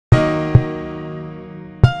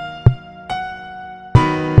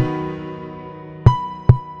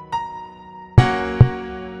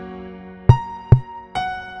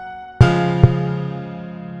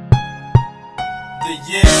The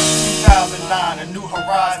year 2009, a new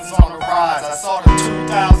horizon's on the rise. I saw the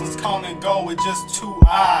 2000s come and go with just 2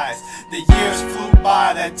 eyes. The years flew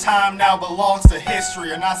by, that time now belongs to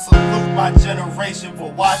history. And I salute my generation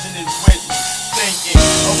for watching it with me. Thinking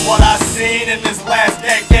of what I seen in this last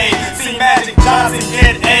decade. See Magic Johnson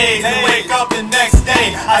get AIDS and wake up the next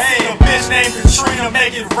day. I seen a bitch named Katrina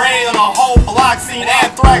make it rain on a whole block. Seen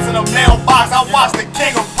anthrax in a mailbox. I watched the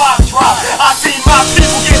king of pop drop. I seen my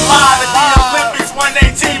people get live at the Olympics when they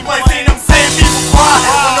team play. Seen them same people cry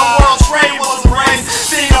when the world trade was a race.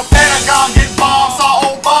 Seen a pentagon get bombed. Saw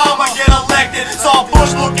Obama get elected. Saw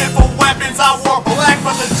Bush looking for weapons. I wore black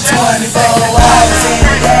for the jet. 24 hours in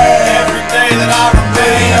a day. Every day that I remain.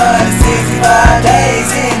 365 days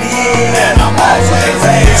in the year. And I'm my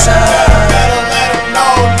generation. Better let them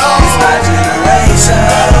know, no. It's my generation.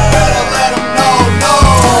 Better let them know, no.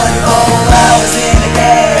 24 hours in a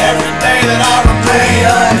day. Every day that I remain.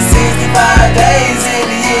 365 days in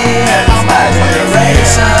the year. And It's my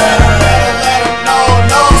generation. Better let them know,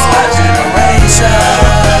 no. It's my generation.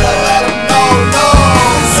 Better let them know, no.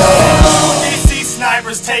 DC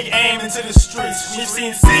snipers take aim into the streets. We've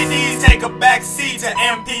seen CDs take a backseat to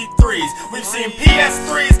MP3s. We've seen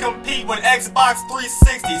PS3s compete with Xbox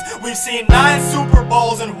 360s. We've seen 9 Super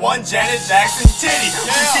Bowls and 1 Janet Jackson titty.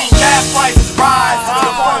 We've seen gas prices rise to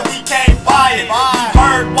the point we can't buy it. We've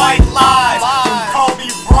heard white lies from Kobe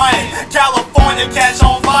Bryant. California catch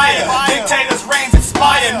on fire. Dictators reigns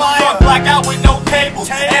expired. New York blackout with no cables.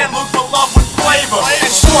 And look for love with flavor.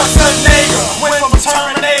 And Schwarzenegger went from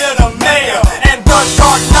Terminator to mayor. And the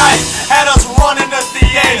Dark Knight had us running the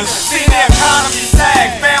theaters. Seen the economy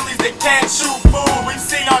sag, families that can't shoot food. We've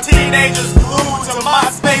seen our teenagers glued to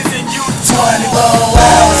myspace and YouTube. 24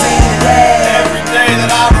 hours in a day. Every day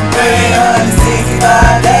that I remain.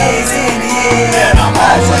 365 days in the year. And I'm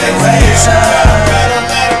my generation. Better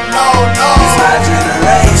let them know, no. It's my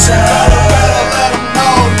generation. Better let them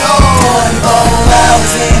know, no. 24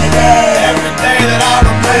 hours in a day. Every day that I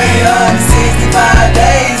remain. 365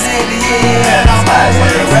 days in the year. And I'm my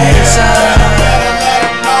generation. Better let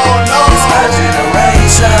them know, no. It's my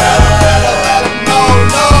generation. Better let them know,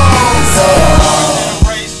 no.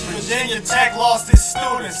 Virginia Tech lost its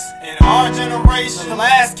students. In our generation, the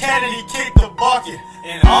last Kennedy kicked the bucket.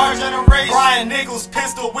 In our generation, Bryant Nichols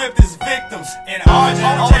pistol whipped his victims. In our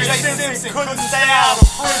generation, Simpson couldn't stay out of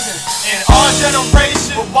prison. In our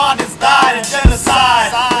generation, Rwandans died in genocide.